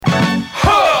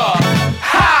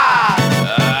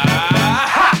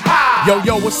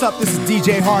Yo, what's up? This is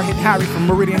DJ Hard Hit Harry from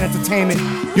Meridian Entertainment.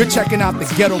 You're checking out the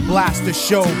Ghetto Blaster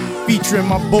Show, featuring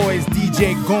my boys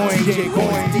DJ Goin'.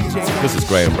 This is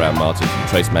Graham Brown Martin from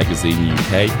Trace Magazine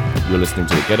UK. You're listening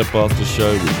to the Ghetto Blaster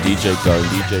Show with DJ Goin'.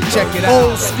 Check it out.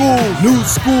 Old school, new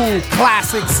school,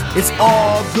 classics. It's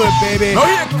all good, baby. Now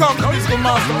here comes the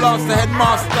Master Blaster,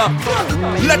 Headmaster.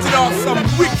 Let it off some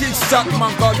wicked shot,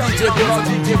 man. God, DJ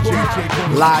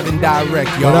Goin'. Live and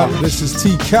direct, y'all. What up? This is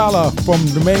T. Calla from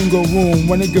the Mango Room.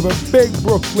 Want to give a big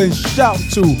Brooklyn shout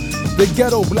to the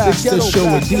Ghetto Blaster Show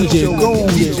with DJ Goin'.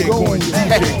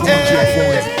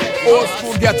 Old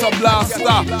school Ghetto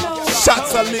Blaster.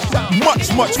 Shots are lit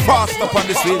much faster on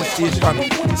this radio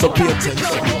station. So pay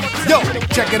attention. Yo,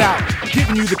 check it out.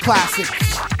 Giving you the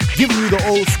classics, giving you the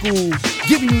old school,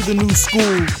 giving you the new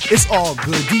school. It's all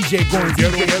good. DJ Goin',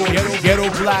 Ghetto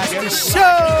Blaster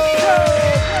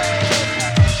Show.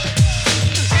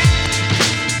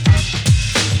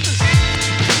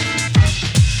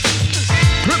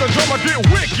 The drummer get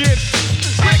wicked,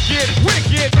 wicked,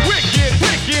 wicked, wicked,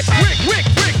 wicked, wicked,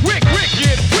 wicked,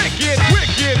 wicked, wicked,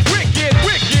 wicked, wicked,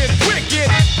 wicked, wicked.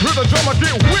 Hear the drummer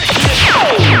get wicked.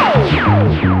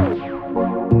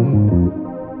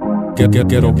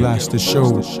 Ghetto Blaster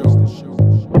Show.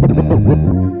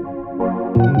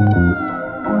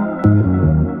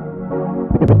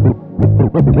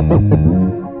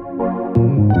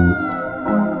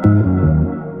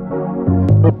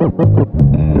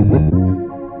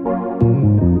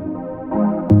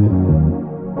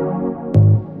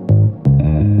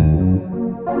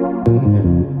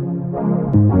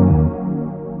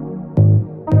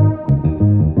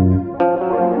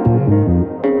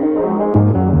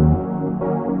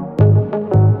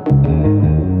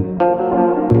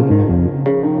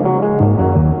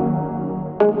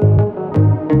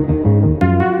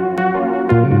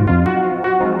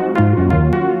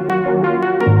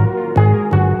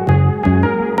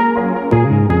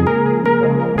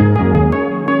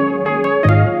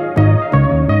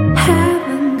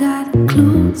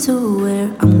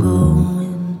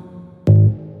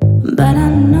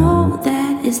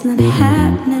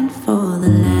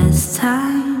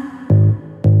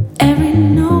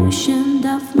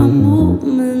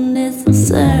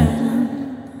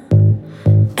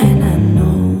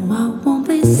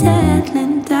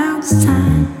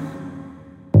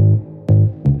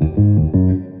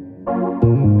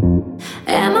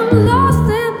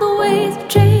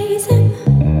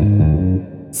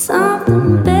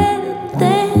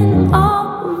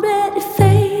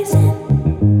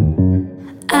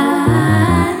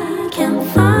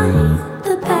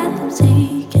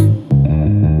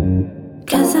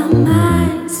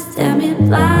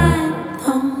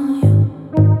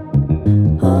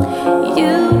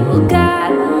 You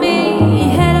got me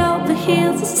head over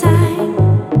heels.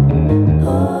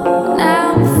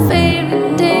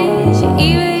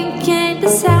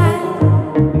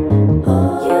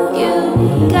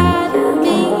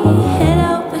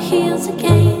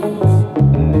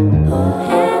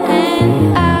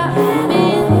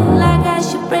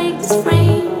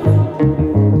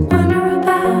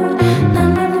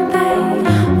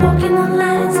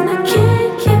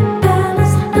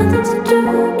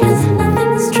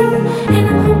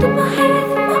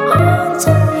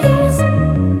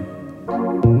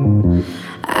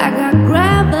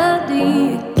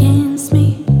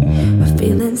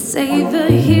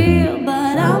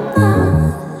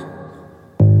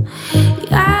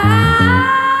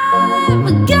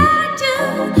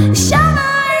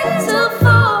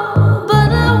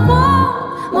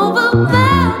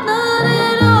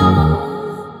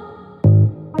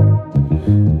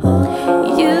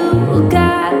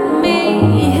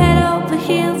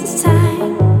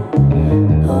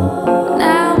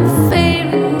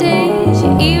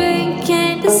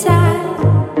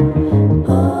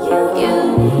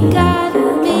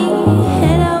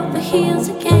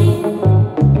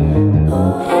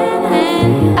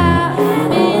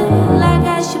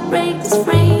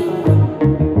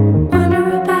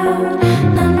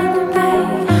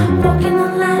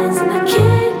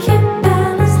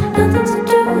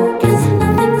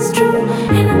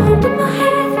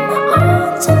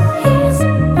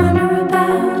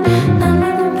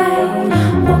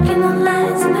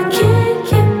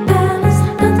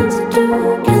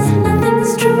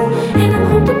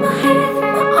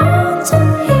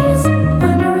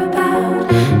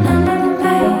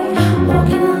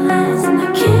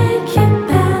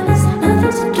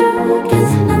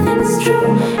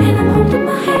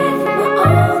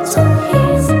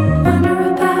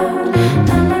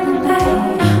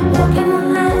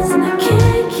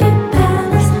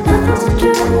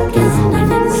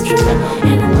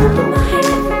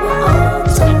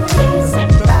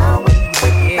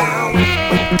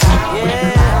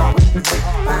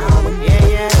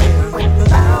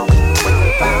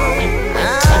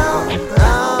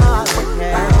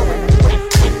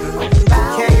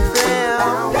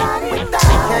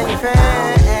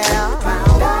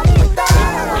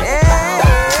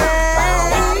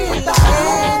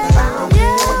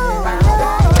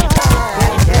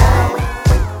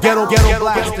 Ghetto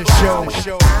Blaster Show.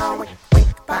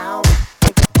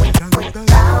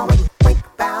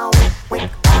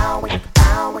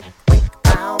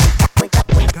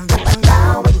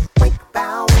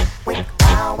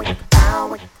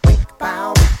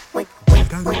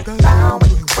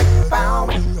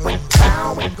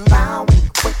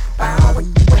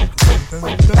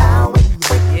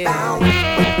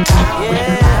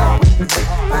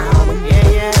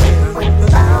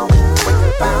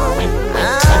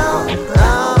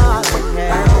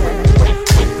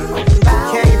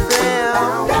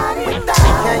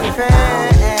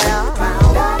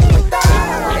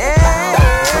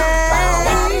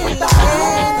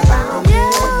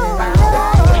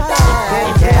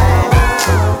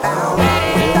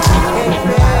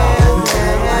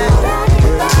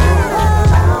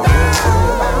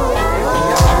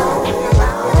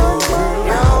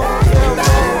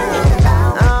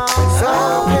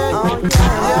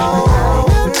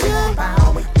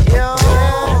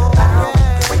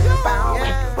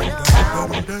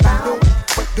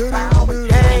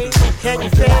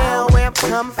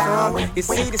 You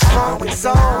see this funky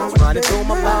songs running through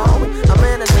my bones. I'm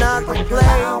in another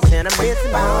place and I'm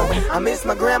missing home. I miss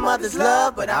my grandmother's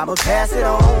love, but I'ma pass it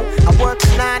on. I work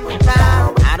 9 to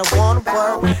 5, I don't wanna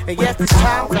work. And yes, this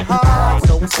times are hard,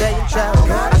 so we stay in church.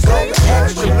 I go the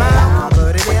extra mile, I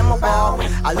put it in my wall.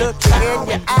 I look you in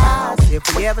your eyes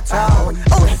if we ever talk.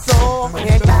 Oh, so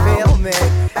can you feel me?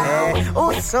 Hey.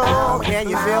 Oh, so can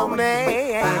you feel me?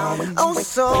 Hey. Oh,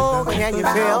 so can you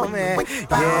feel me?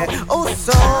 Yeah. Oh,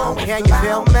 so can you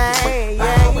feel me?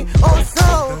 Yeah. Oh,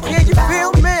 so can you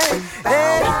feel me?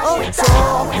 Hey. Oh,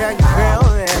 so can you feel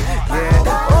me? Yeah.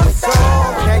 Oh, so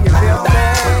can you feel me?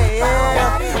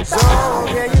 Yeah. So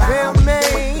can you feel me?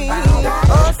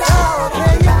 Oh, so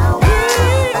can you feel me?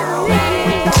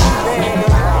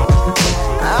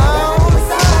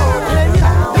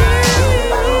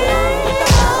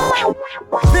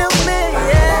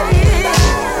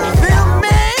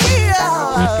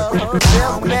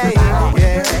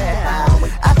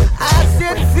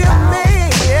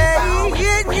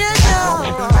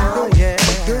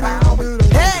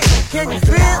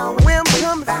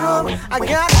 I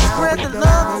gotta spread the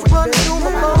love that's running through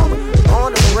my bones.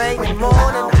 On a rainy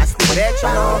morning, I sleep at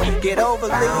your lawn. Get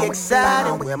overly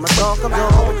excited when my song comes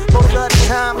on. Most of the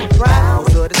time we cry,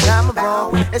 most of the time I'm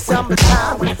wrong. And some of the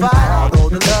time we fight, although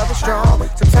the love is strong.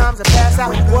 Sometimes I pass out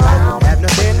with work, have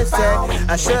nothing to say.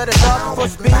 I should have thought before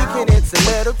speaking, it's a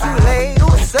little too late.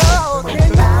 Oh, so can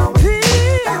you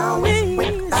feel me?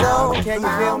 So can you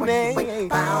feel me?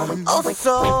 Oh,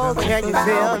 so can you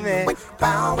feel me?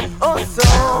 Oh,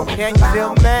 so can you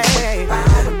feel me?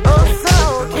 Oh, so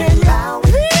can you feel me? Oh, so can you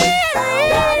feel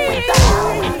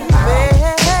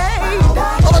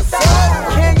me? Oh, so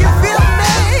can you feel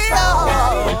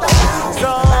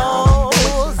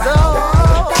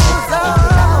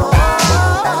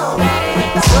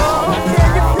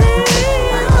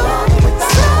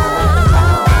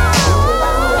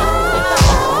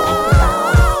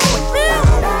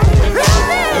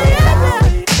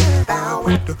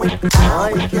Oh,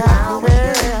 you gotta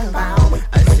feel.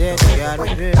 I said you gotta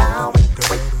feel.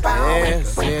 Yeah, I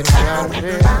said you gotta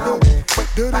feel.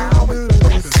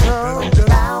 So,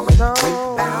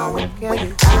 can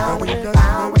you feel me?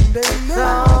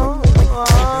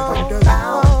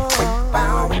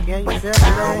 Can you feel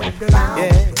me?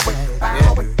 Yeah.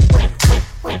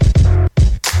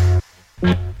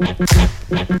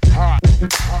 Hot.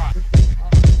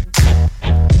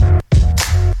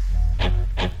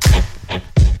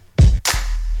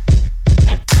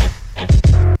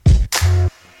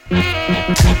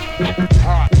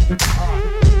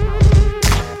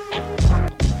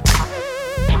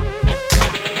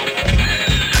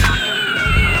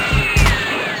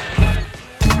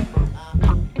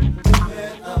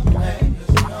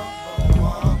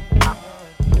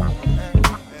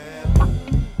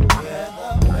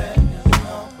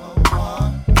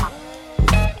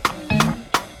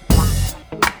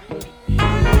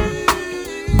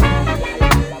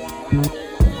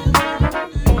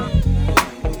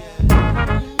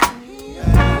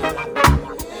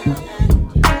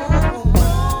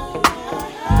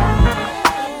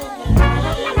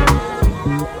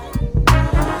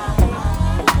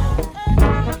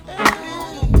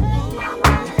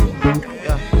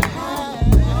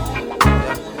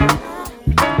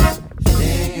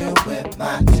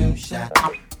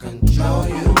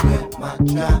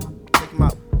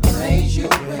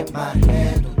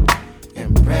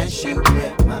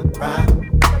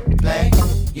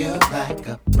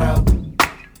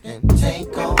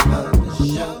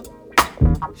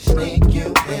 Sneak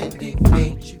you and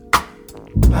defeat you.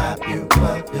 Pop you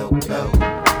up your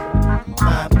coat.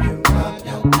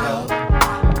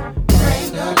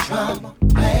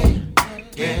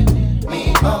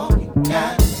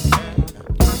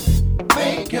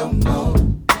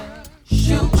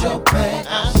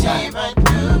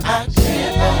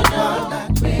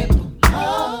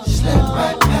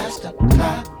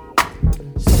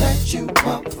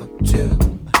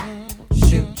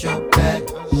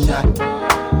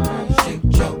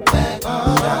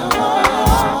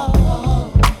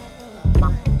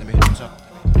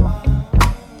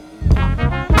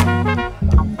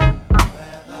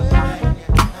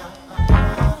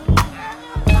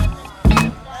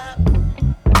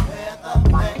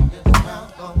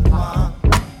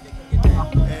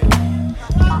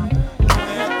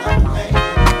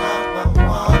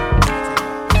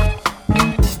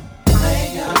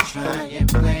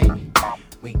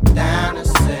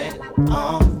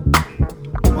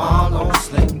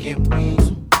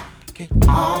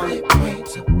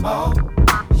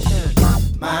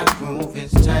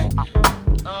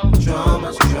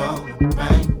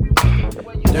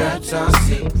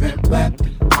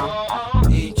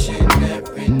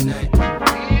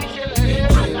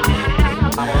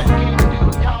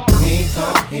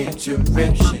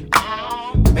 interruption.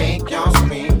 Make y'all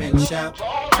scream and shout.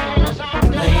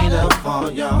 Later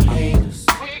for y'all haters.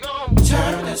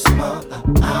 Turn this mother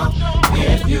out.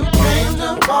 If you came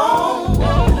the wrong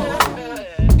way,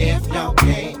 if y'all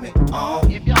came it on,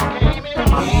 we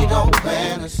don't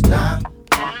plan to stop.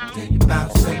 Then you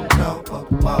bounce and up a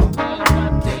ball.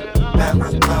 Then you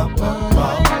bounce up a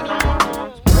ball.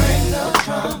 Bring the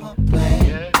drama,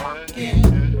 play.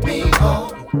 Give me all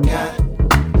you got.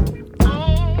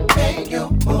 Make your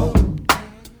move.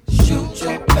 Shoot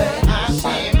your back. I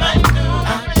see my dude.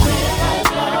 I can't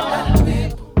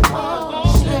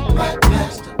slip right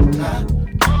past the clock.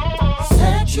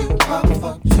 Set you up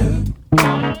for two.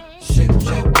 Shoot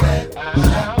your back.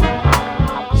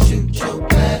 Shoot your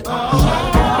back.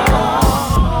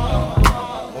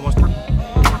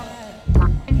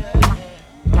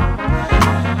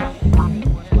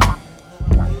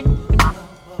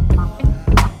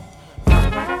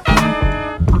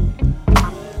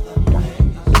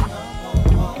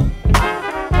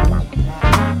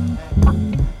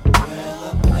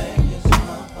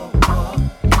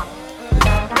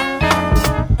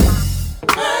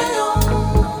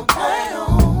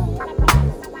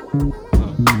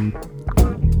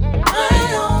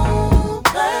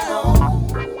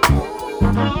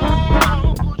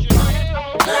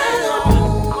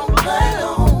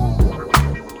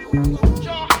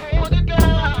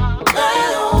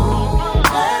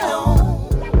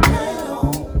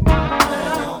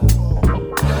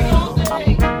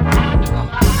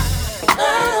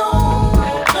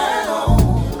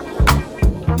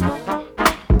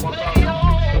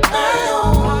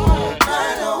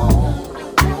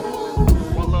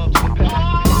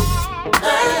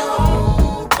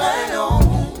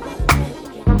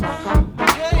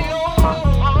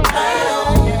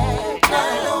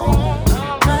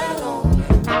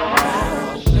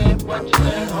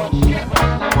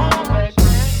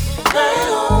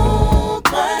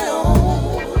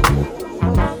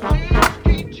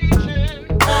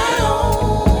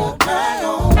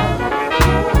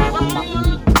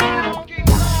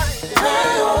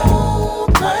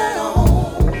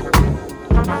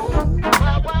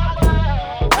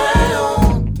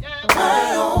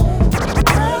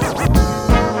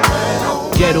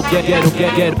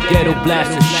 Ghetto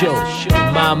Blaster Show.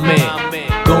 My man,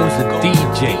 Goes the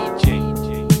DJ.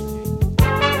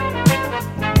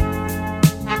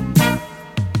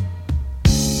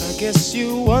 I guess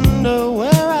you wonder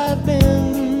where I've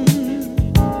been.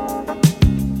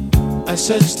 I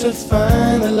searched to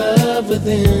find the love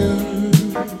within.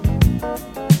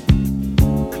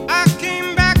 I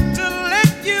came back to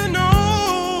let you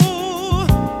know.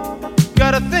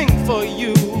 Got a thing for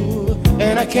you,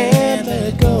 and I can't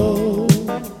let go.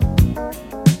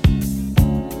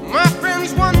 My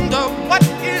friends wonder what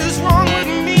is wrong with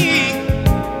me.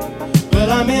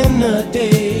 Well, I'm in the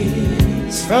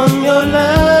daze from your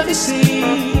love, you see.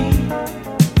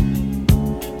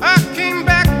 I came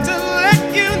back to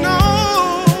let you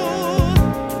know.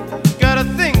 Got a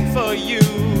thing for you,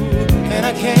 and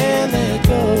I can't let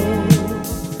go.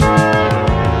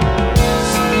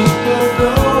 Some people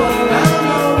go around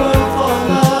the world for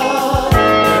love,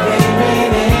 but they may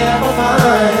never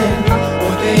find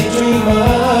what they dream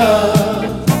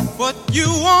of. What you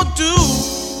won't do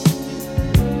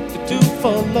to do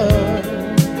for love.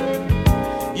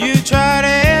 You tried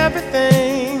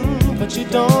everything, but you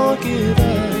don't give up.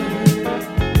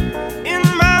 In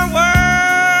my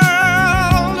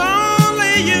world,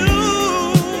 only you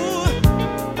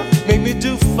make me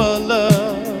do for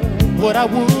love what I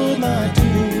would not do.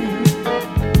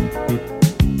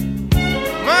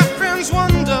 My friends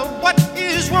wonder what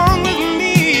is wrong with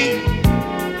me.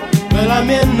 Well, I'm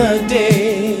in the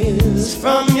daze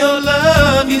from your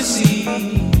love, you see.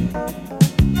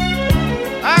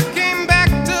 I came back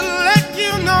to let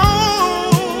you know.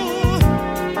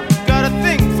 Got a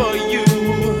thing for you,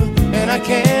 and I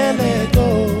can't let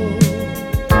go.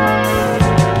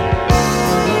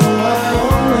 Oh, I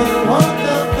only want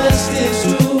the best, it's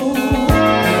true.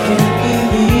 I can't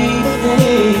believe the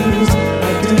things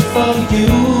I do for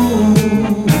you.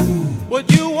 What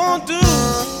you won't do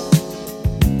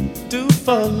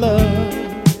for love.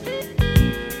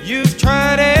 You've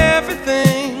tried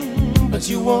everything, but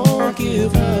you won't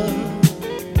give up.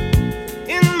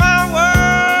 In my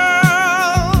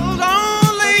world,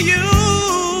 only you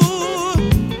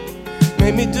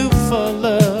made me do for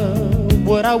love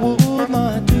what I would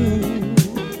not do.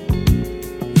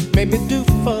 Made me do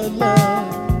for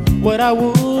love what I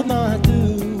would not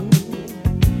do.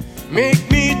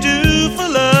 Make me do for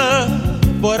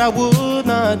love what I would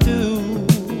not do.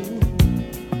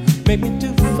 Make me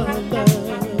do for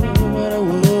love what I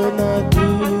would not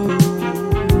do.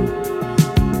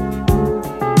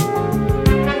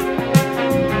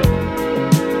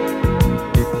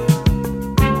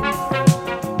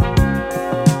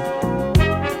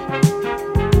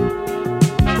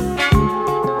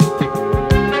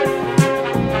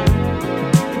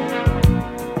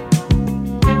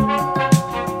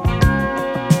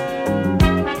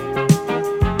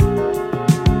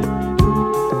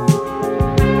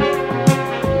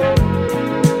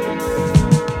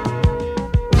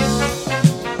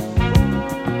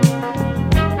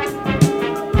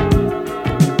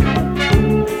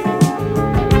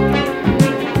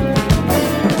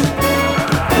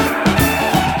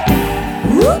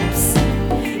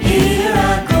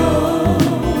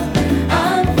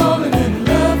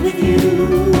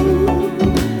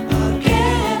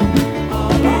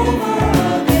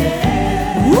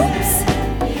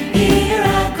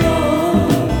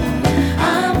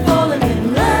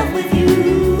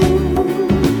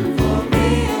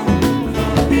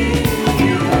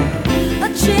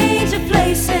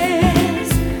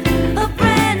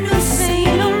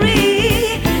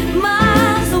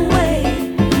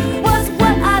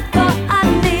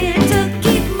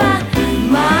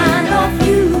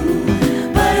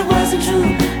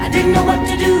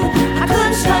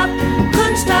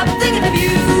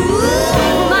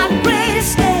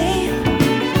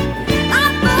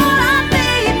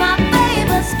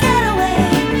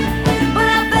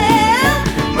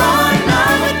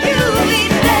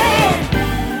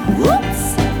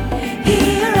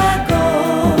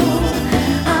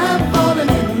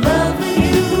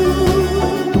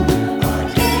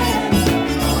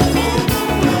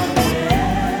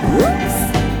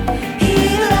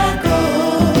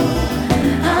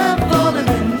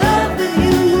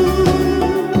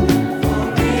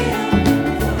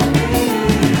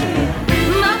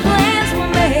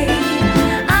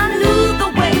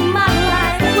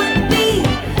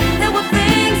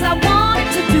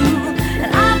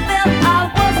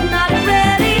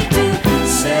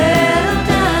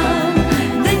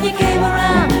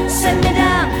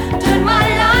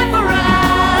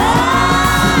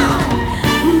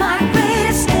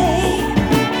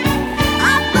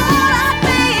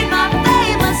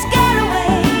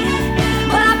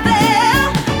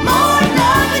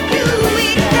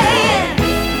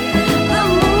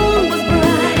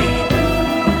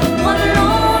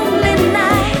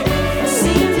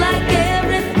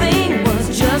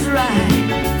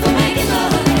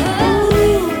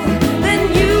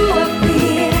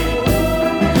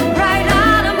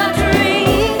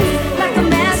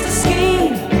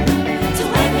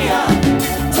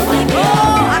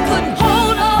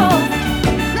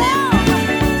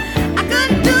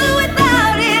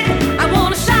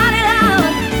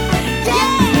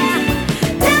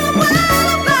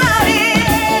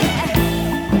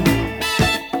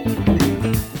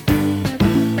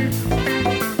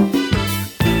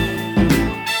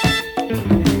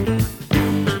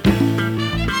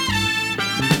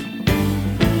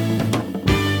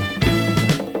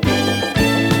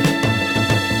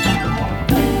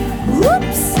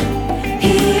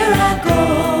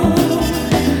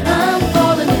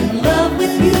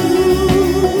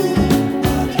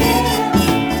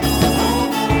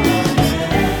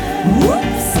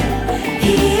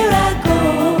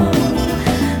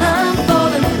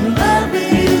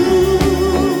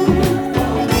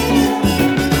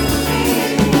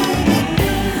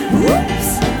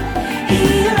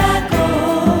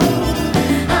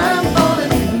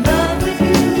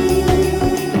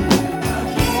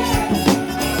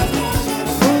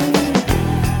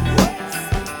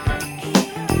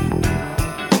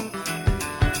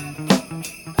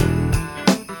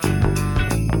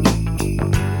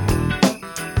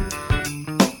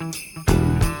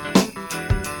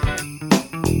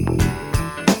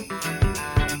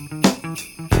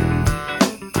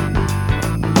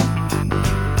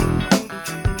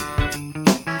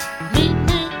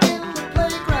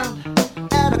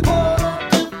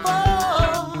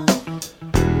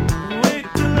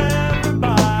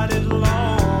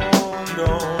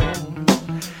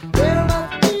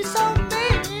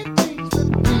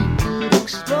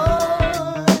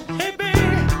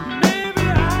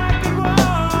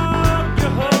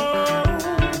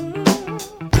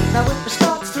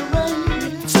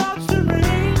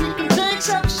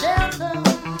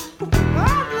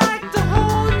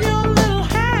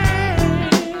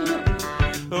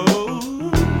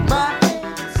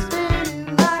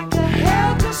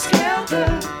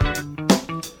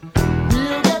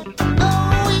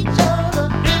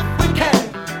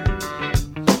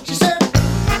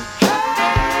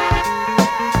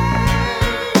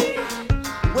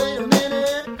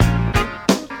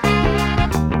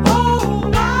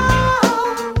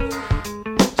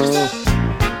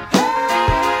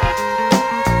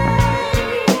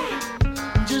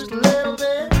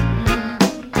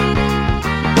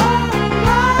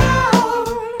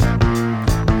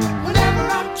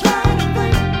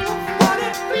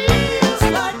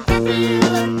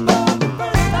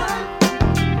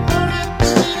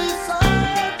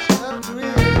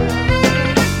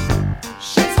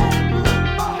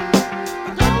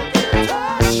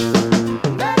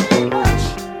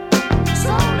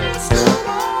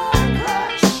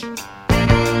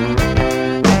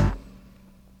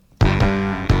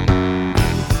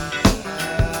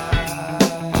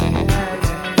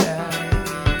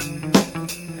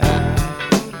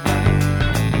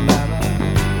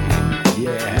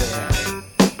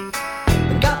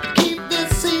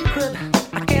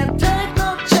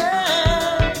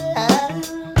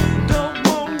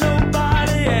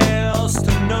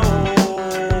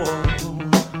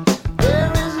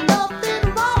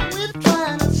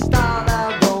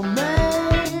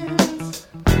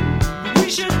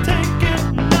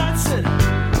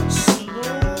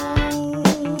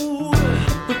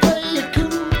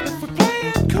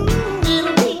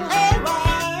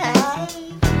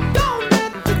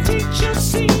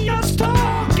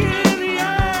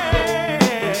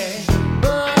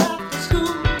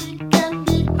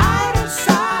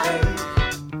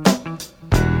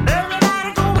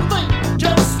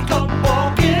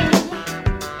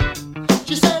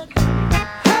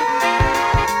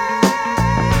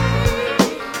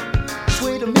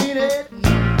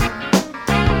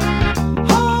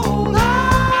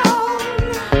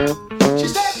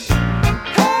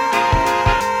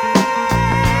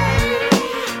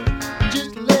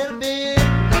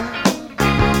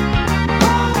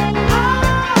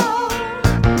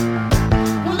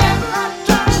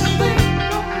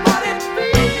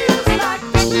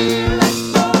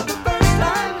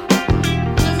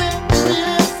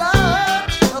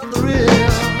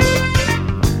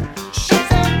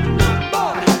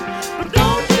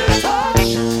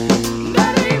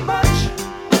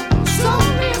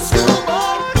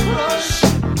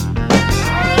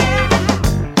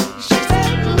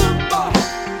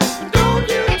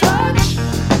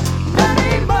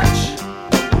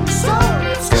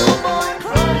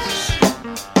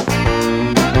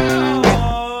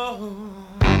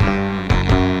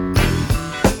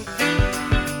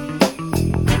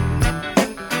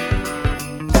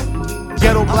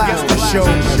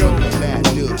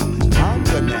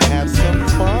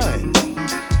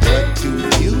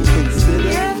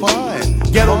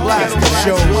 Blaster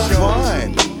Show.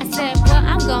 I said, what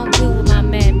I'm gonna do with my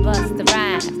man Busta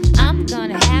Rhymes? I'm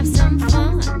gonna have some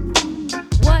fun.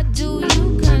 What do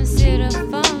you consider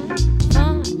fun?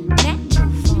 Fun,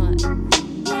 natural fun.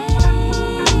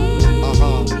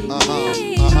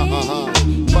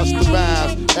 Busta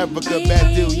Rhymes, Erica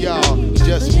Badu, y'all.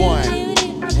 Just one.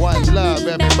 One love,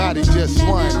 everybody, just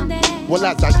one. Well,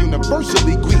 as I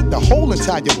universally greet the whole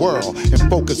entire world and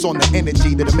focus on the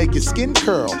energy that'll make your skin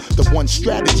curl. The one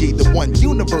strategy, the one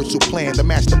universal plan, the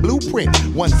master blueprint,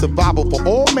 one survival for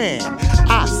all man.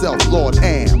 I, self-Lord,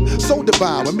 am so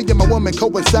divine. When me and my woman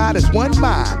coincide as one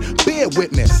mind. Bear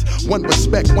witness, one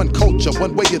respect, one culture,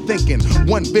 one way of thinking,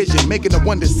 one vision, making a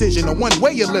one decision, a one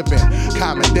way of living.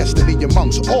 Common destiny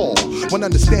amongst all, one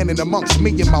understanding amongst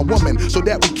me and my woman, so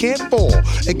that we can't fall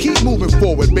and keep moving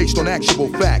forward based on actual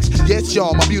facts. Yes,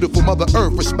 y'all, my beautiful Mother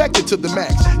Earth, respected to the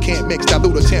max. Can't mix,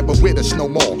 dilute, or tamper with us no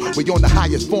more. We're on the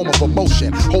highest form of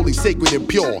emotion, holy, sacred, and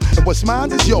pure. And what's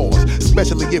mine is yours,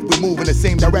 especially if we move in the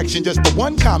same direction, just for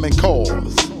one common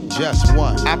cause. Just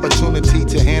one opportunity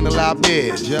to handle our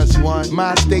biz. Just one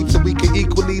mind state so we can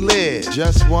equally live.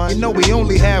 Just one. You know we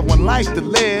only have one life to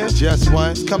live. Just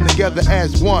one. Come together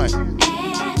as one.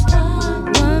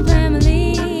 One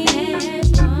family,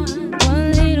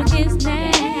 one little kiss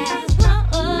now,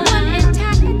 one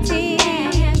entirety.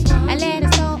 I let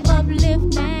us all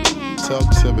uplift now. Talk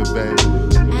to me, baby.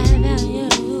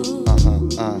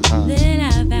 I found you. Then I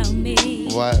found me.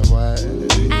 What?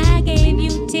 I gave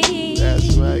you tea.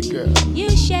 That's right, girl. You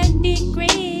shed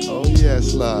degree. Oh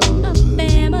yes, love. A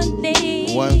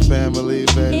family. One family,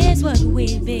 baby. Is what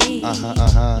we be. Yeah.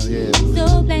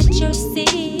 So plant your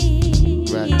seed.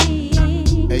 Right.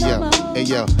 Hey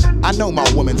yo, I know my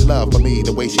woman's love for me,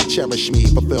 the way she cherish me,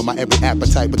 fulfill my every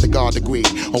appetite with the God degree.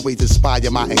 Always inspire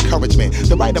my encouragement,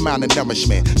 the right amount of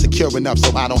nourishment, secure enough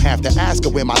so I don't have to ask her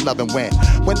where my loving went.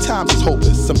 When times is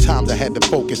hopeless, sometimes I had to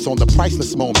focus on the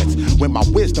priceless moments when my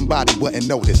wisdom body wouldn't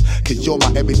notice. Cause you're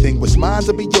my everything, what's mine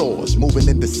will be yours. Moving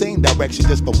in the same direction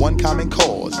just for one common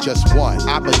cause. Just one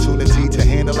opportunity to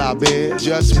handle our biz.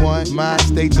 Just one mind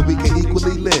state so we can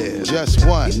equally live. Just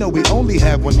one. You know we only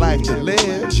have one life to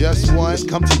live. Just one.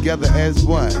 Come together as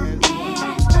one.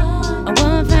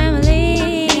 One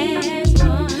family,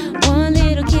 one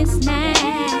little kiss now,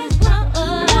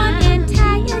 one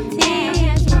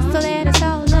entirety. So let us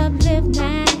all uplift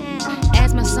now.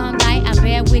 As my sunlight, I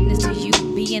bear witness to you.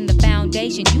 Being the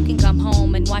foundation, you can come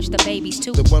home and watch the babies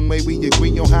too. The one way we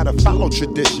agree on how to follow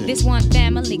tradition. This one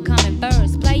family coming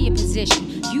first, play your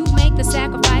position. You make the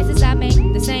sacrifices, I make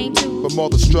the same too. From all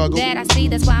the struggle that I see,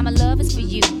 that's why my love is for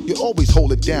you. You always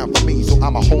hold it down for me, so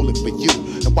I'ma hold it for you.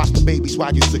 And watch the babies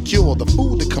while you secure the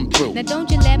food to come through. Now don't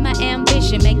you let my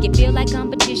ambition make you feel like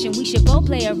competition. We should both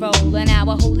play a role in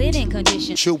our whole living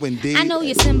condition. True indeed. I know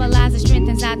you symbolize the strength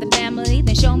inside the family.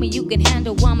 Then show me you can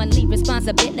handle womanly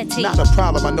responsibility. Not a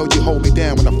problem, I know you hold me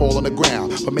down when I fall on the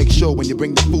ground. But make sure when you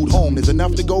bring the food home, there's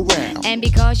enough to go round. And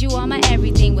because you are my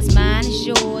everything, what's mine is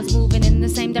yours. Moving in the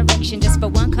same direction just for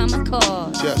one common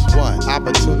cause. Just one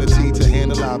opportunity to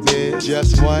handle our biz.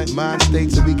 Just one mind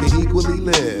state so we can equally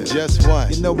live. Just one.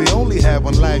 You know we only have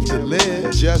one life to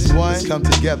live. Just one. Let's come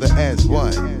together as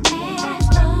one.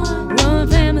 One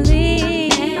family,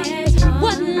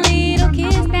 one little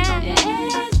kiss now,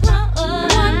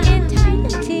 one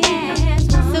entirety.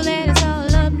 So let us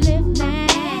all uplift now.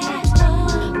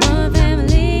 One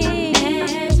family,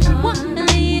 one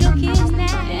little kiss now,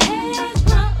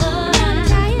 one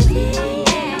entirety.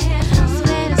 So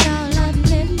let us all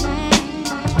uplift now.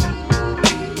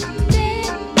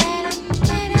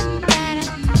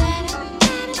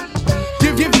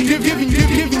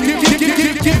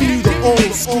 Giving you the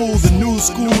old school, the new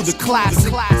school, the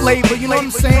classic flavor, you know what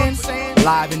I'm saying?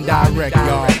 Live and direct,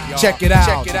 y'all. Check it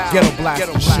out. Ghetto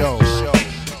Blaster Show.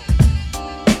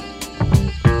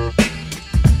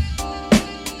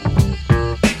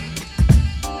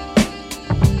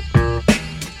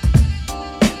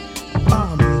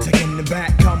 I'm taking it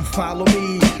back, come follow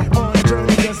me. On a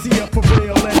journey to see a for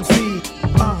real MC.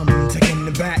 I'm taking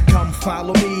it back, come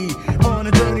follow me. On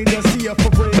a journey to see a for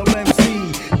real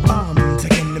MC. I'm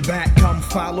taking it back, come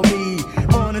follow me.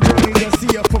 On a journey to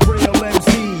see a for real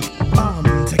MC. I'm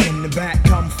taking it back,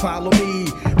 come follow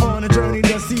me. On a journey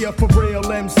to see a for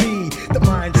real MC. The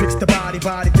mind tricks the body,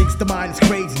 body thinks the mind is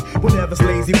crazy. Whatever's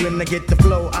lazy, when I get the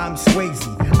flow, I'm Swayze.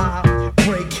 I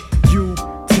break, you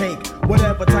take.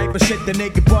 Whatever type of shit the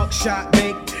naked buckshot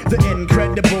make. The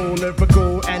incredible,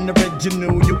 lyrical, and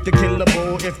original. You the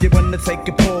killable if you wanna take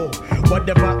a pull.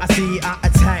 Whatever I see, I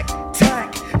attack.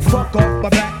 Tack, fuck off my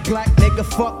back, black nigga,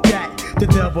 fuck that. The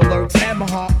devil lurks and my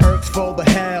heart irks for the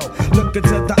hell. Look into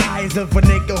the eyes of a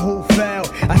nigga who fell.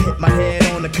 I my head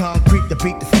on the concrete to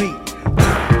beat the feet.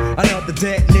 Another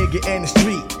dead nigga in the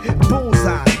street.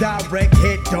 Bullseye, direct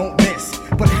hit, don't miss.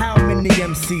 But how many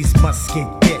MCs must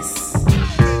get this?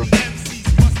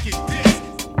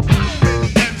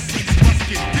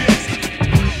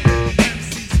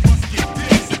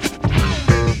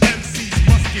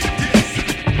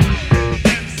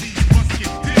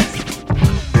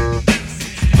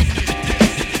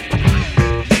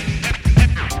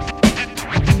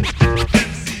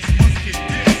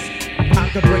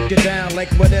 Down like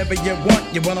whatever you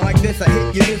want. You wanna like this, I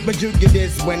hit you this, but you get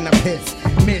this when I piss.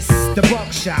 Miss the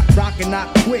buckshot, rockin' out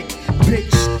quick.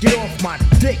 Bitch, get off my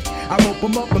dick. I rope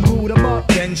 'em up and boot 'em up,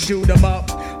 then shoot 'em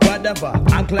up. Whatever,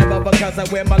 I'm clever because I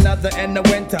wear my leather in the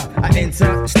winter. I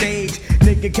enter the stage,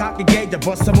 nigga cocky gauge, I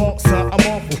bust some off, sir, I'm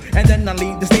awful. And then I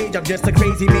leave the stage, I'm just a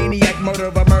crazy maniac,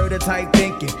 murder type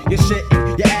thinking. You're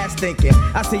shitting, your ass thinking,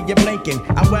 I see you blinking,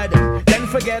 I wet him. Then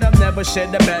forget him, never should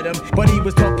have bet him. But he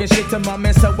was talking shit to my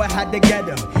man, so I had to get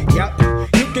him. Yup,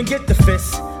 you can get the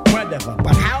fist, whatever.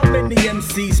 But how many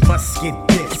MCs must get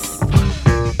this?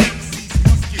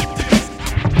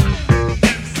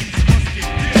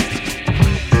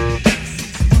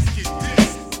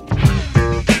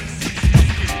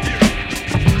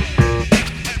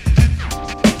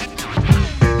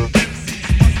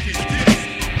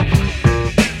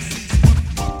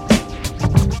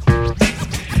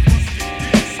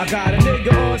 Got a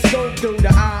nigga on scope through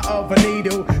the eye of a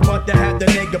needle. But to have the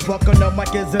nigga buck on the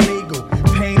mic is illegal.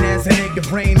 Pain as a nigga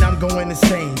brain, I'm going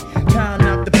insane. Pound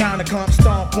up the pound, I can't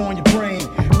stomp on your brain.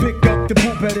 Pick up the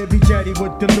boot, better be jetty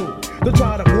with the loot. Don't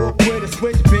try to walk with a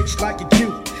switch, bitch, like you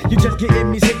cute. You just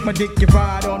getting me sick, my dick, you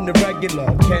ride on the regular.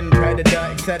 Ken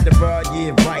Predator, etc.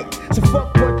 Yeah, right. So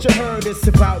fuck what you heard, it's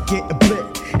about getting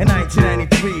blipped. In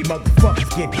 1993, motherfuckers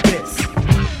get pissed.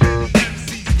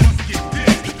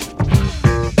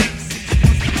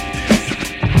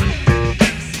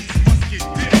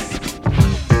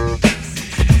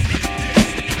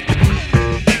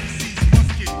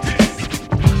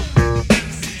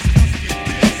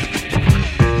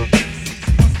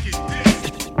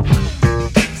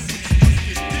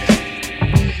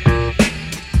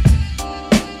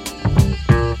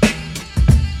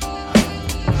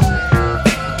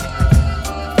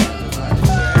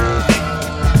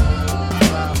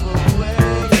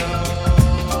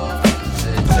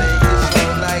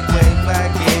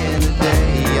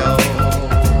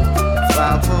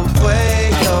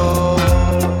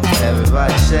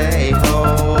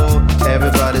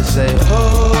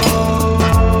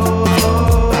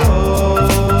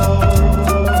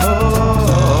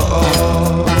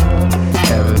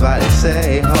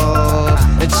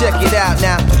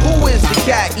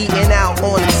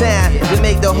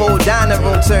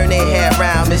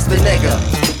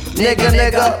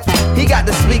 Nigga, he got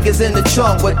the speakers in the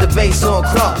trunk with the bass on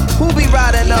crunk. Who be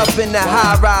riding up in the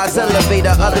high-rise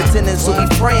elevator? Other tenants who be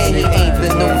praying he ain't the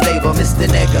new labor, Mr.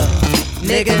 Nigga.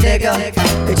 Nigga,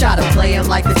 they try to play him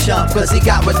like a chump, cause he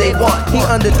got what they want. He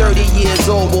under 30 years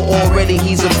old, but already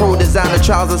he's a pro. Designer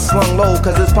trousers slung low,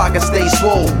 cause his pockets stay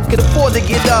swole. Can afford to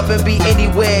get up and be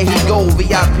anywhere he go.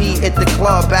 VIP at the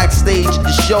club, backstage at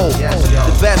the show.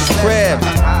 The best crib,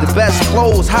 the best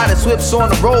clothes, hottest whips on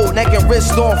the road, neck and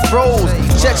wrist on froze.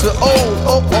 Checks with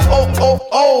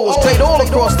O's, straight all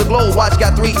across the globe. Watch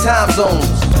got 3 time zones.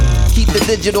 Keep the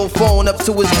digital phone up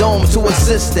to his dome, 2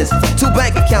 assistants, 2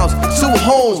 bank accounts, 2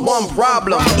 homes, 1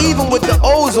 problem. Even with the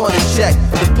O's on his check,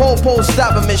 the po-po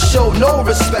stop him and show no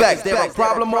respect. There a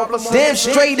problem over damn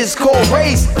straight is called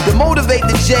race. To motivate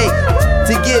the J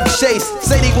to give chase.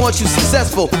 Say they want you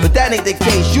successful, but that ain't the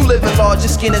case. You living large, your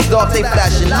skin is dark, they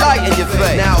flashing light in your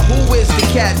face. Now who is the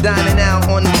cat dining out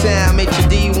on the town?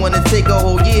 HUD wanna take a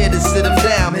whole year to sit him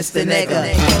down. Mr.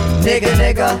 Nigga,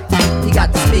 he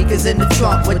got the speakers in the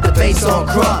trunk with the bass on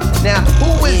crunk. Now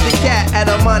who is the cat at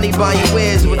Armani buying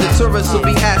wares with the tourists who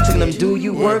be asking them, do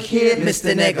you work here?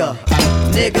 Mr. Nigga.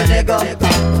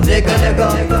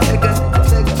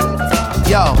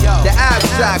 Yo, the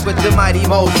abstract with the mighty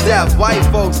most depth. White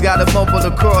folks got a mumble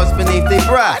the cross beneath their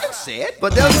breath. I didn't say it,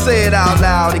 but they'll say it out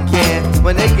loud again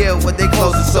when they get with their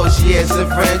close associates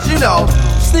and friends. You know,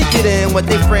 sneak it in with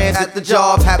their friends at the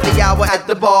job, happy hour at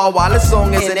the bar while the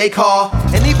song is in their car.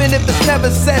 And even if it's never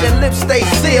said and lips stay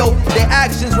sealed, their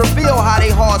actions reveal how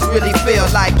their hearts really feel.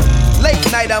 Like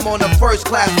Late night, I'm on a first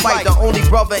class flight. The only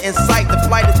brother in sight, the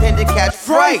flight attendant catch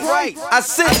fright. I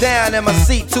sit down in my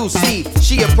seat 2C.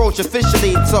 She approach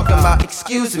officially, talking about,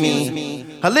 excuse me.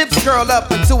 Her lips curl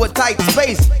up into a tight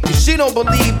space, cause she don't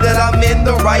believe that I'm in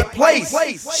the right place.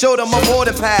 Showed her my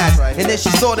boarding pass, and then she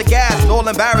saw the gas. All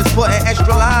embarrassed, put an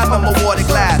extra lime on my water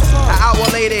glass. An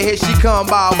hour later, here she come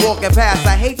by, walking past.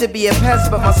 I hate to be a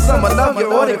pest, but my son would love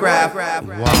your autograph.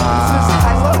 Wow.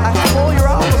 I have all your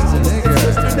albums.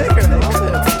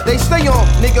 They stay on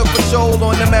nigga patrol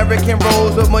on American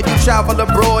roads, but when you travel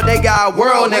abroad, they got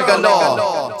world nigga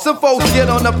law. Some folks get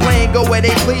on the plane, go where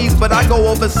they please, but I go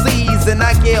overseas and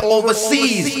I get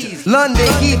overseas. London,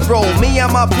 Heathrow, me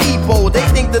and my people, they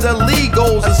think that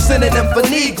illegals are synonym for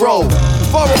Negro.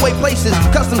 Faraway places,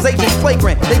 customs agents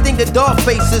flagrant. They think the dog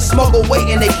faces smuggle weight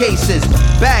in their cases.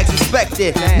 Bags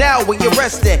inspected, now we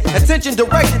arrested. Attention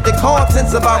directed to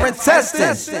contents of our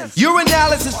intestines.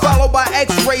 Urinalysis followed by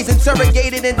x-rays,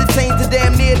 interrogated and detained to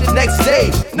damn near the next day.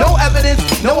 No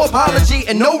evidence, no apology,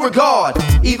 and no regard,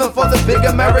 even for the big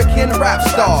American rap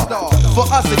star. For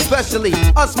us especially,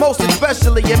 us most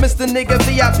especially, and Mr. Nigga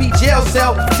VIP jail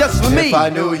cell just for me. If I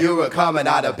knew you were coming,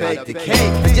 I'd have baked the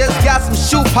cake. Just got some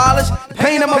shoe polish,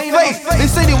 paint on my face. They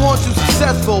say they want you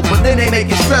successful, but then they make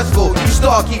it stressful. You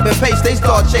start keeping pace, they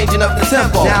start changing up the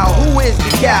tempo. Now who is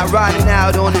the cat riding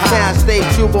out on the town state?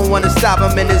 Trooper wanna stop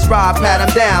him in his ride, pat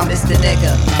him down. Mr.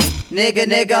 Nigga,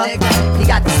 nigga, he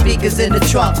got the speakers in the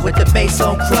trunk with the bass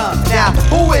on crumb. Now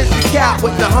who is the cat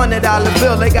with the $100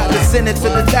 bill? They got to send it to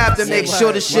the lab to make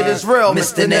sure the shit is real.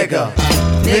 Mr. Nigga,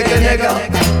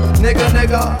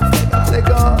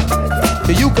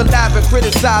 You can laugh and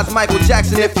criticize Michael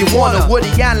Jackson if you wanna. Woody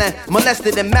Allen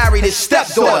molested and married his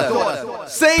stepdaughter.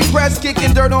 Same press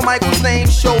kicking dirt on Michael's name.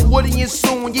 Show Woody and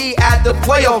Soon Yi at the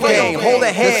playoff game. Hold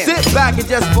a hand. Sit back and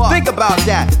just think about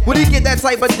that. Would he get that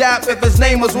type of dap if his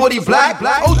name was Woody Black?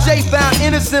 OJ found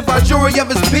innocent by jury of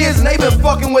his peers, and they been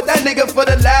fucking with that nigga for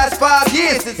the last 5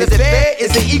 years. Is it fair?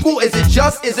 Is it equal? Is it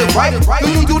just? Is it right?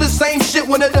 Do you do the same shit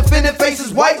when the defendant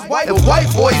faces white? If white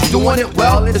boys doing it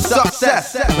well, it's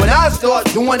success. When I start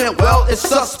doing it well, it's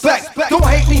suspect. Don't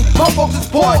hate me, my folks is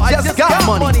poor, I just got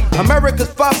money. America's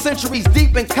 5 centuries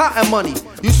deep in cotton money.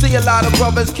 You see a lot of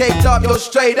brothers caked up, yo,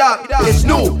 straight up. It's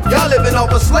new, y'all living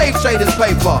off a slave trader's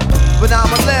paper. But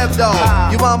I'ma live though,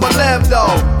 I'ma live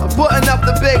though. I'm putting up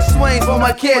the big swings for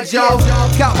my kids, yo.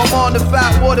 Cop them on the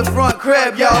fat waterfront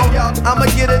crib, yo. I'ma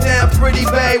get a damn pretty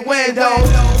bay window.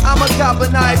 I'ma cop a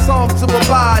nice home to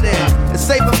abide in. A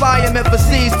safe environment for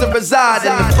seeds to reside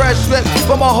in. A fresh trip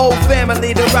for my whole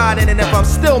family to ride in. And if I'm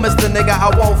still Mr. Nigga, I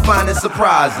won't find it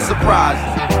surprising.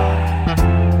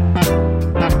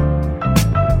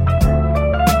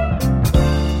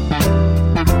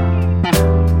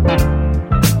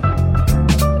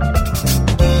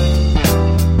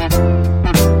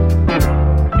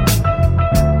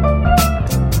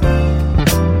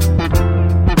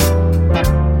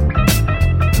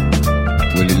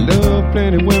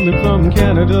 Plenty women from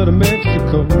Canada to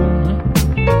Mexico.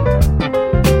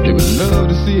 They would love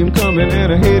to see him coming,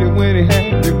 and I hate it when he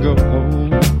had to go.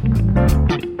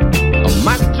 A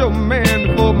macho man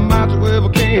before macho ever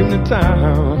came to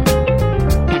town.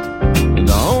 And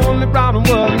the only problem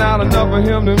was not enough for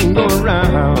him to go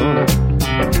around.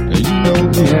 And you know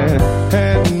he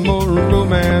had more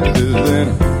romances than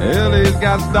LA's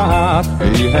got stars.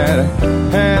 He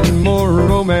had more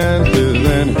romances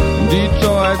than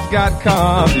Detroit's got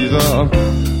cars. He's a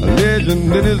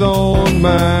legend in his own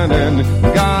mind, and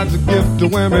God's a gift to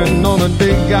women on a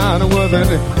day God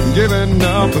wasn't giving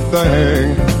up a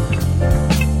thing.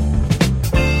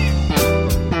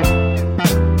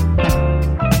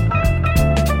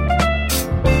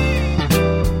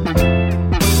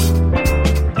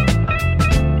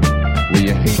 Well,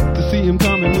 you hate to see him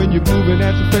coming when you're moving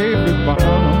at your favorite bar.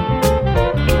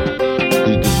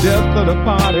 He's the death of the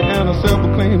party and a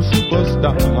self-proclaimed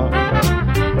superstar.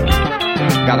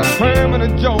 Got a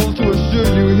permanent Jones to assure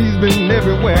you he's been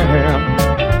everywhere.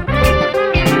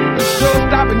 A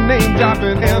show-stopping,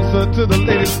 name-dropping answer to the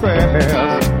latest prayers.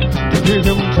 To hear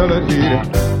him tell it he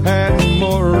had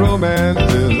more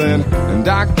romances than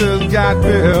doctors got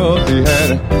bills. He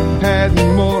had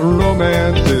more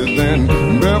romances than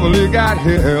Beverly got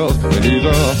hills. And he's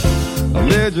a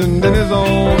legend in his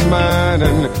own mind,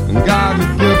 and God's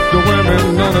gift to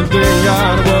women on a day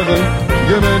God wasn't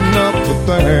giving up a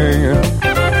thing.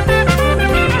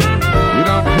 You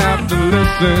don't have to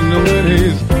listen when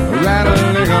he's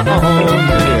rattling on,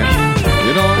 yeah.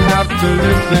 You don't have to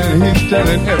listen, he's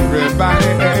telling everybody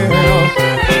else.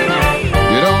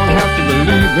 You don't have to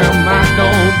believe him, I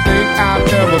don't think I've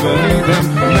ever believed him.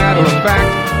 Matter of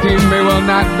fact, He may well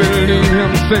not believe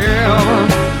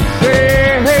himself.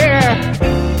 Say,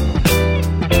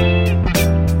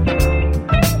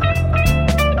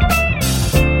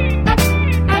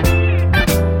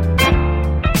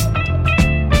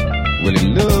 well, he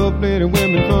loved pretty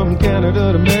women from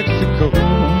Canada to Mexico.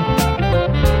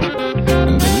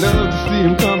 And they loved to see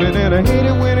him coming, and I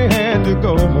hated when he had to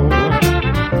go.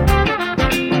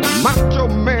 Macho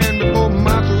man before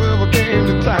macho ever came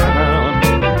to town.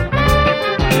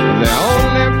 The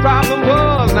only problem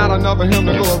was not enough of him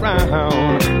to go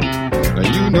around. Now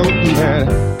you know he had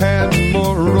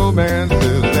more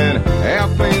romances than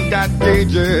airplanes got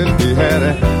gauges. He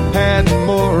had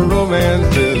more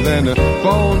romances than the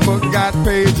phone book got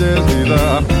pages. He's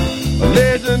a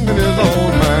legend in his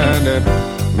own mind. And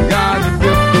God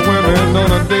dipped the women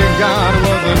on a day God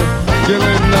wasn't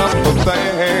killing up a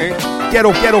thing.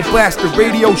 Ghetto Blaster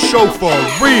radio show for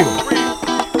real.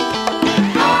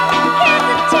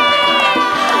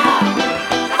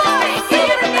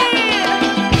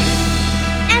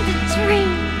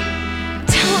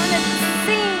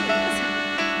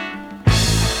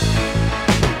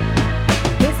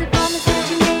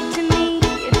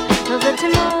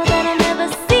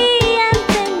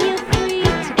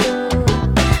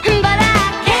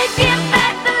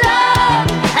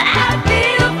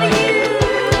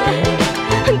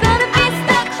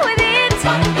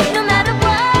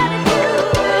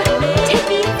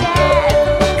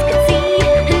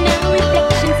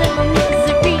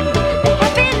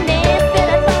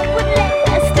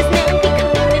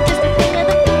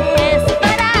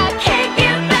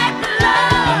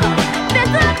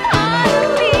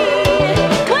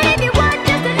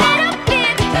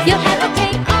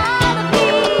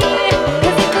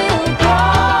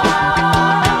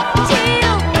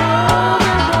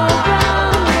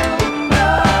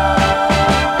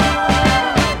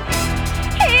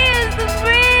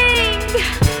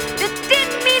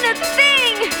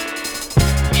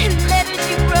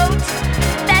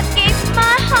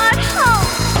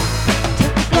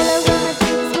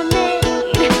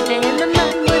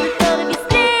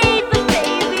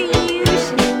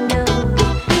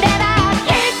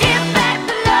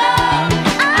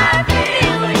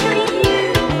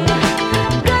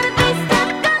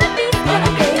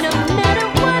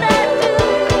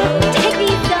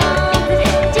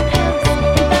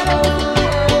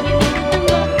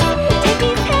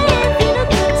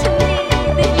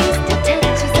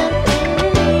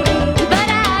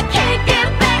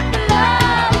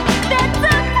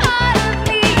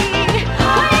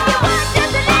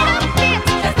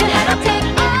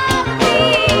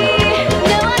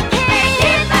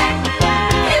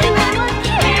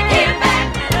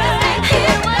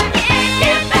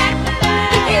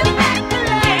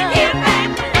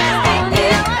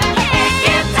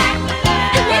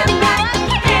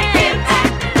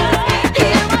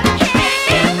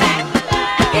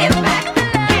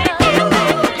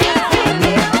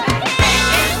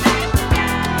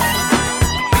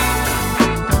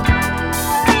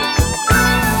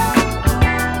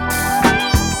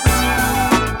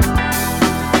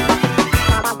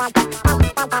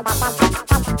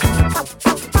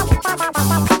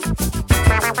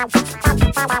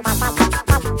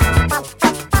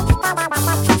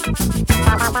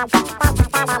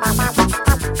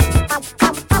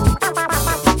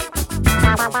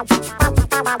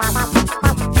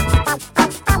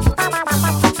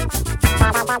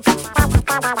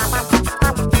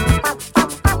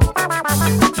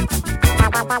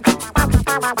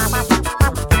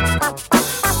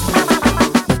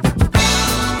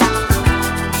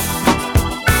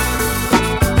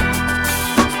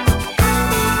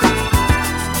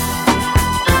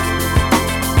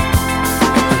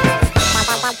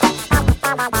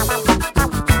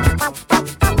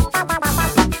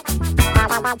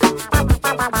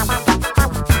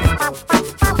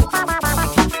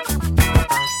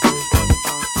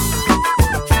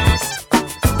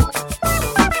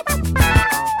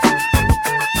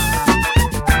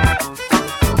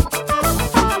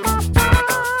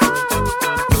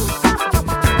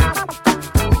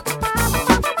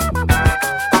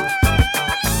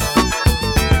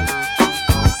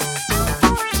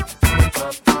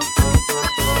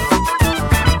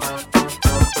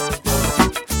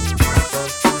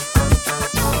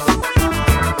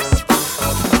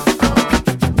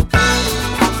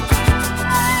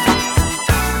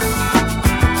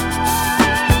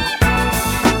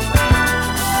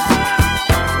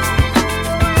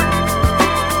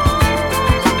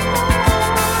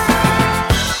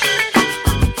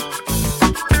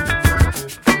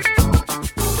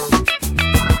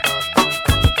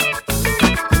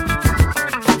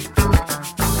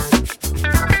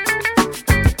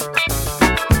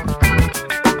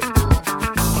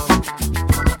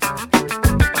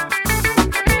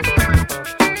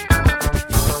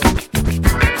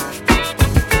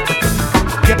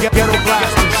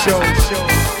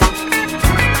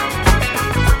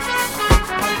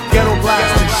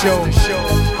 Show.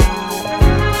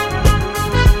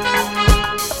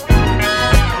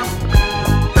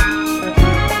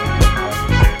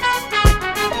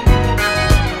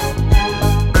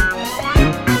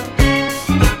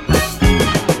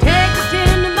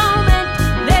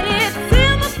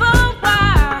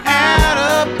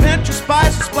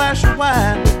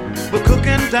 We're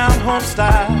cooking down home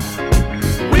style.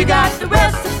 We got the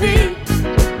recipe.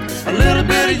 A little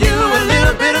bit of you, a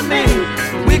little bit of me.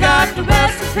 We got the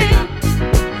recipe.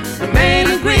 The main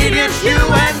ingredients, you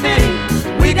and me.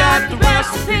 We got the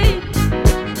recipe.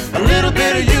 A little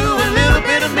bit of you, a little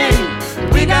bit of me.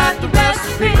 We got the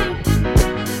recipe.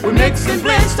 We mix and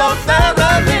blend so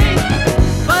thoroughly.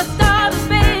 For starters,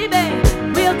 baby,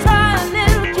 we'll try a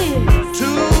little kiss to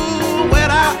whet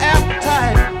our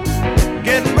appetite.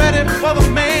 Getting ready for the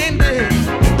main dish.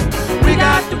 We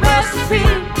got the recipe.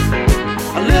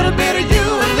 A little bit of you,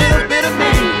 a little bit of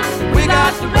me. We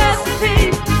got the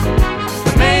recipe.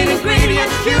 The main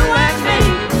ingredients, you and me.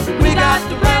 We got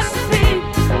the recipe.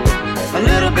 A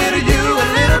little bit of you, a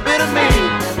little bit of me.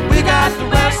 We got the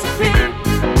recipe.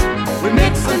 We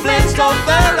mix and blend so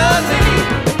thoroughly.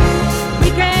 We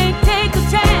can't take a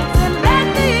chance and let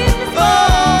the evening go.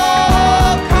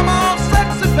 Oh, come on,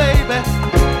 sexy baby.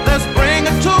 Let's bring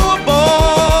it to a boil.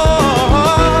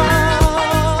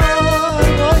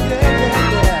 Oh, yeah,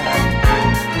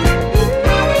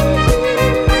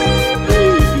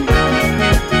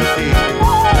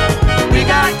 We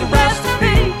got the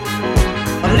recipe.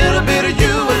 A little bit of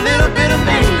you, a little bit of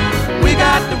me. We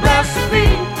got the recipe.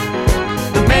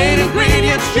 The main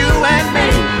ingredients, you and me.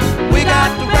 We got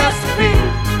the recipe.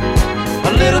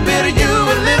 A little bit of you,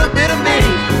 a little bit of me.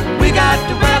 We got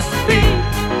the recipe.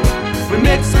 We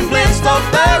mix and blend so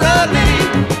thoroughly.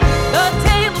 The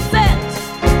table set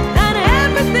and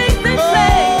everything's in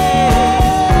place.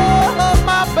 Oh,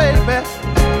 my baby,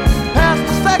 pass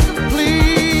the seconds,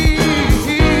 please.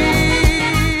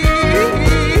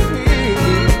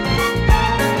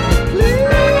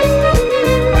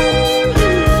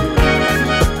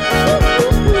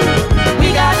 We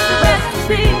got the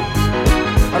recipe.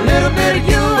 A little bit of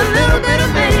you, a little bit of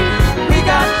me. We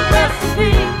got the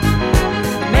recipe.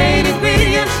 Main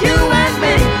ingredients, you and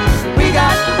me. We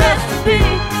got the recipe.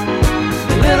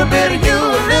 A little bit of you,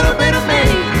 a little bit of me.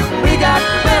 We got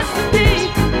the recipe.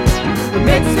 We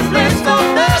mix and blend so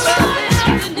thoroughly.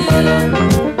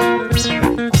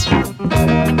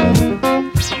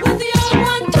 With the old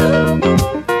 1, 2.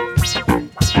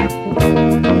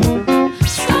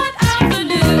 Start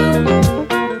afternoon.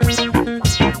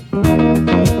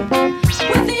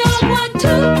 With the old 1, 2.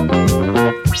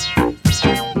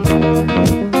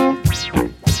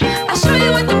 I'll show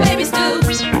you what the babies do.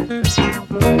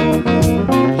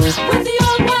 With the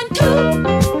old 1, 2.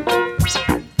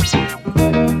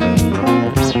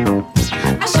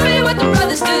 I'll show you what the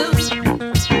brothers do.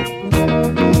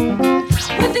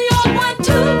 With the old 1,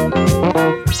 2.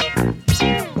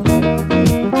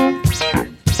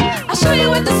 I'll show you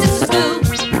what the sisters do.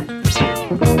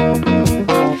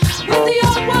 With the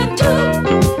old 1, 2.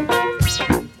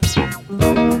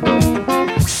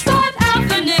 Start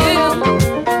afternoon.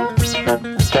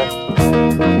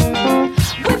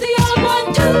 With the old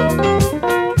 1, 2.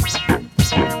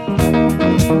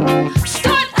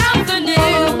 Start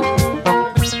afternoon.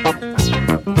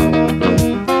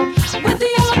 With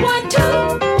the old 1, 2.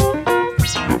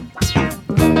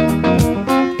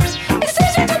 It's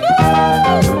easy to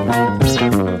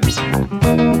move.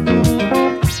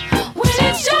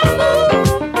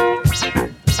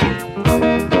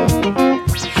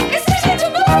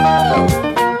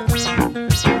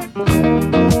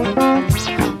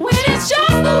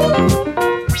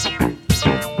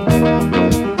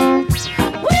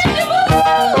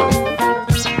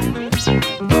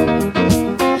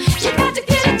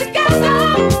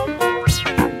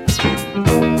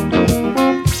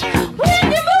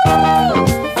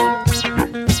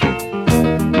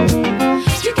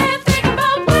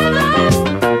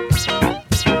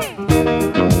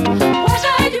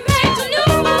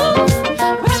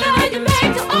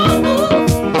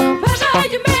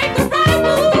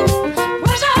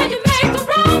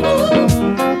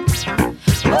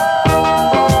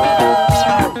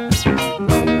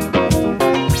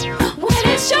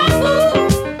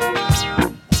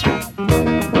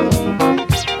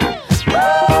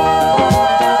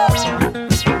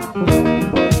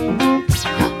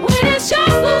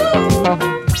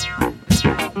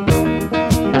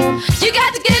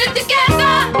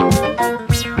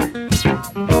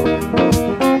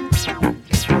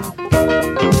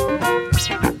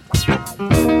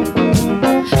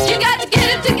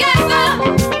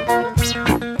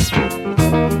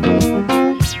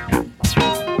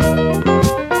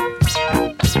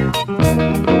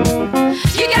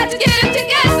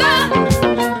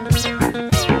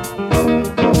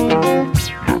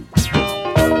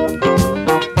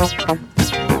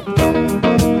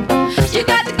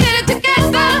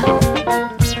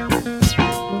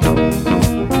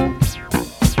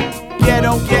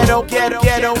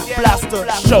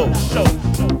 Show.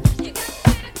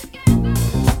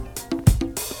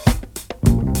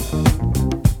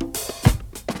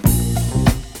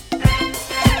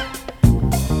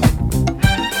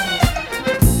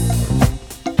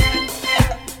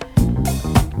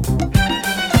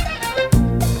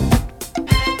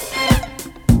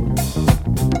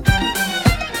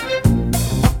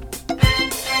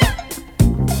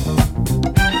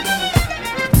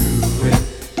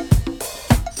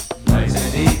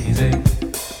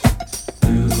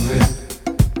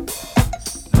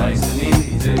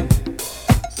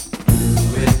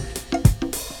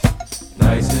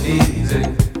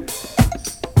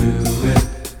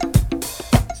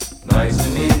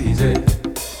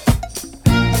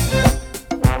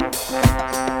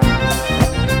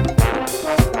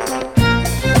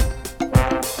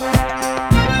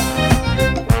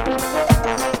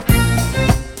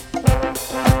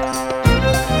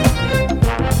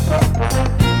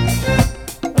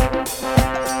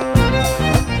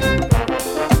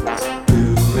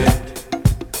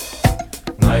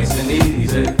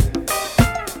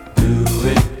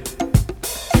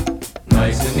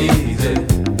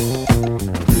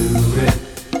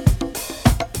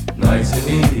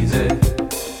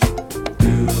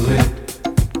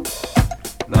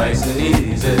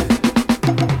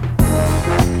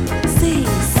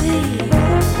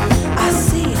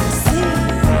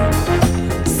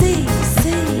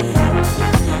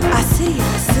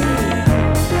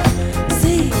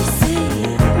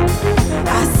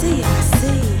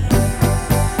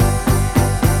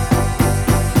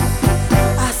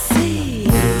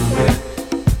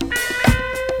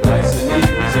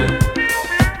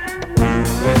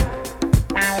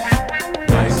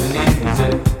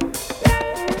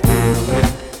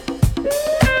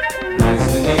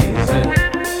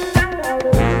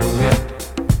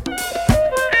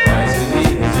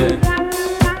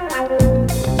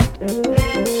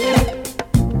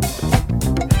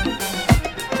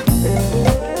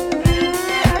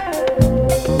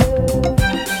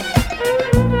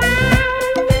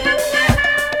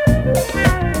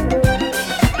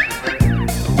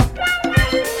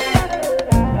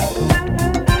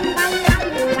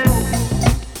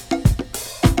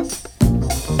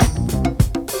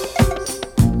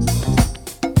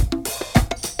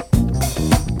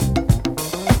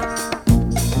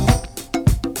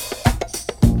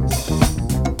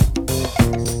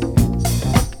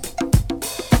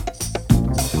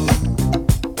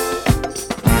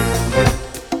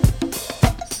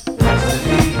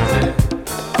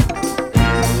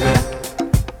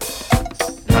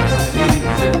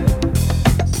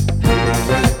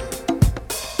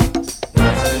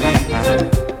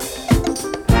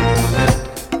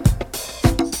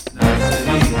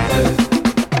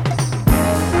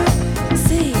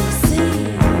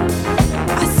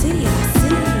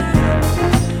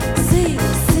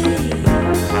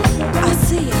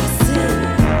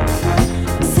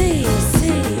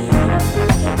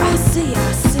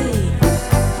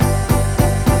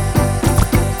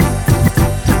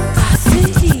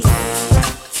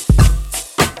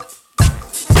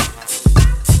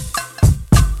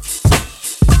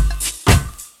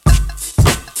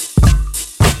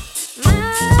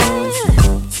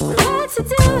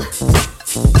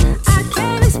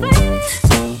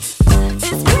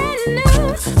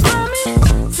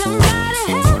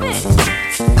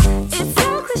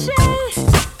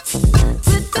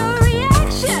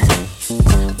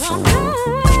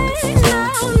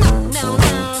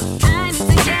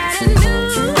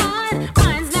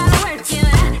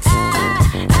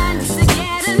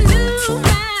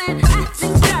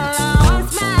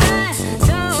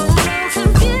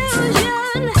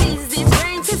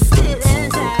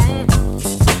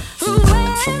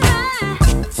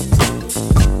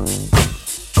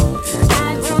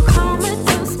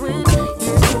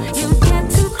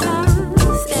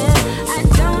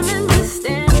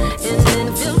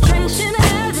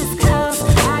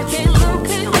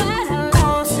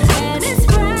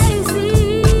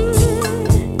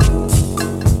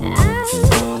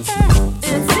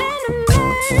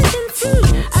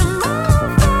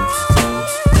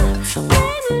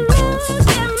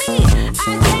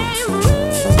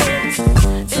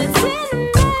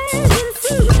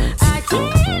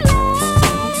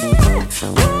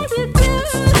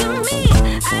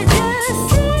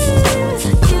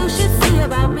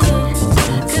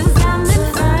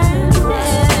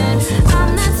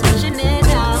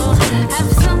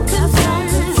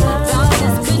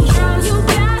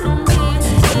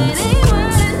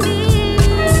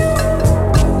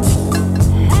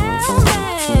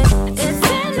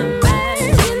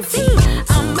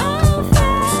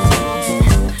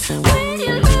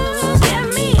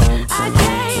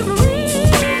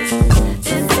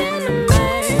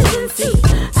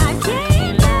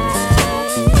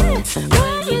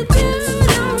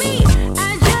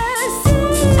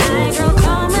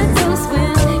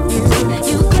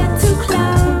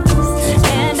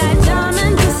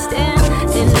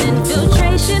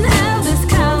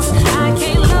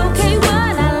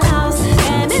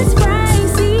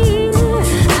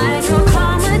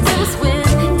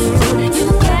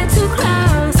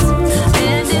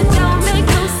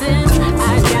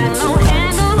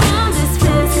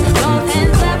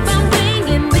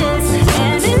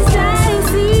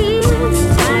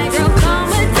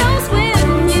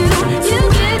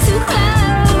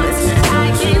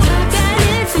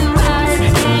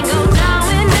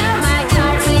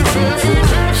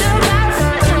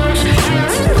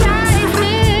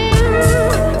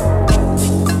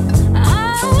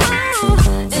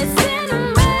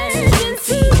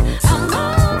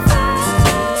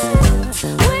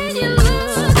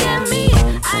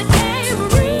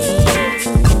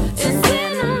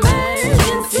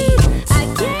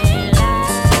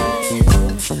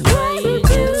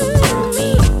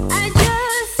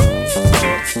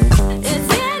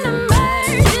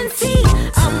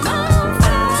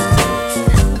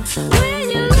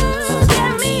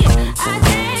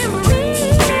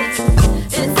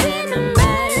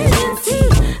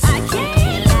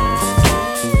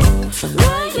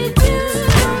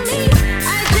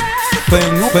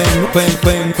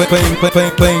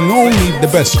 playing only the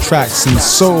best tracks in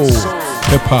soul,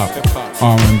 hip hop,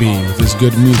 R&B. If it's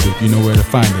good music, you know where to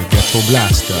find it. Ghetto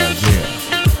Blaster,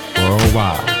 yeah.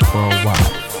 Worldwide.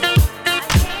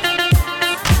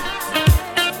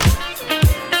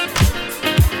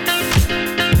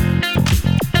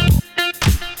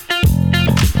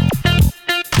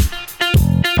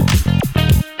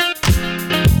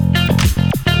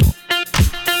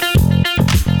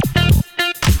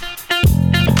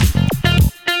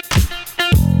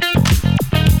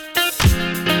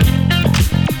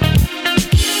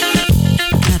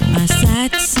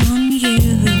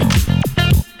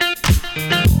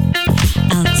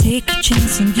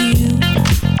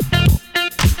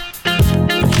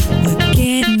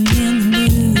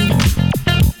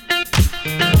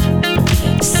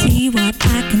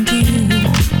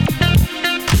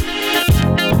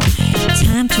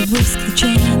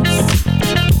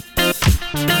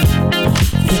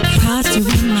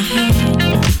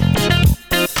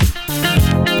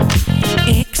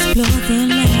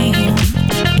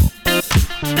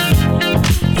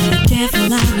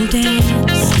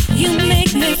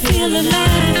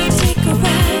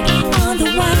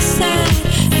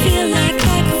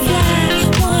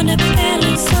 Wanna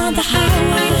balance on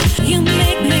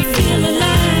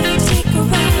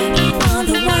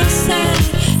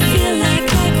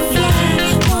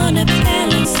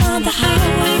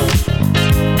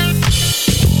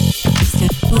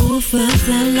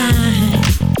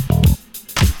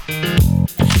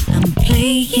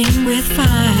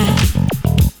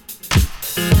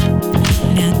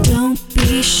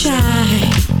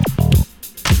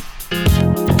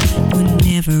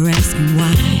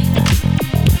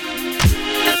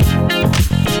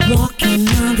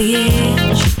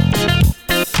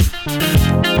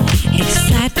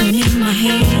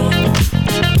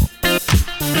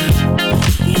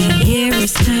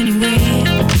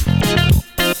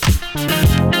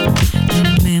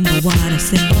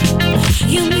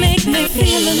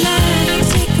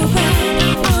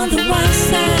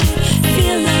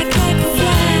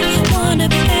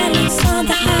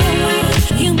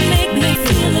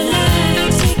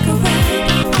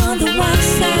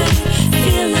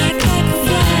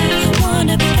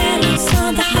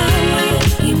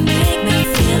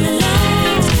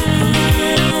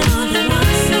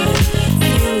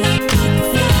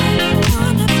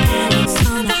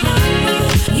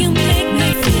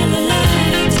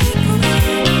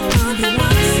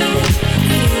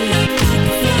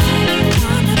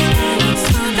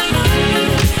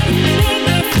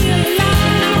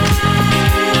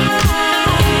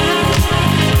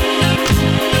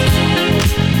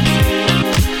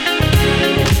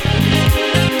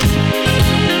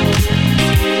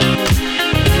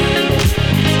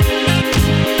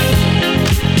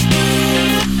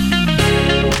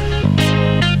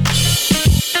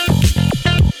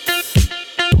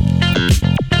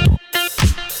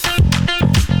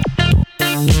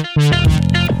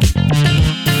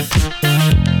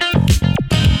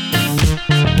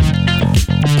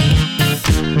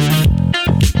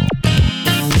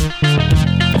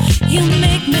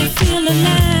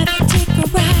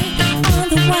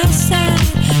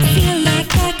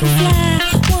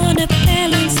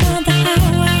the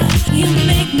highway. You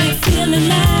make me feel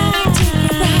alive.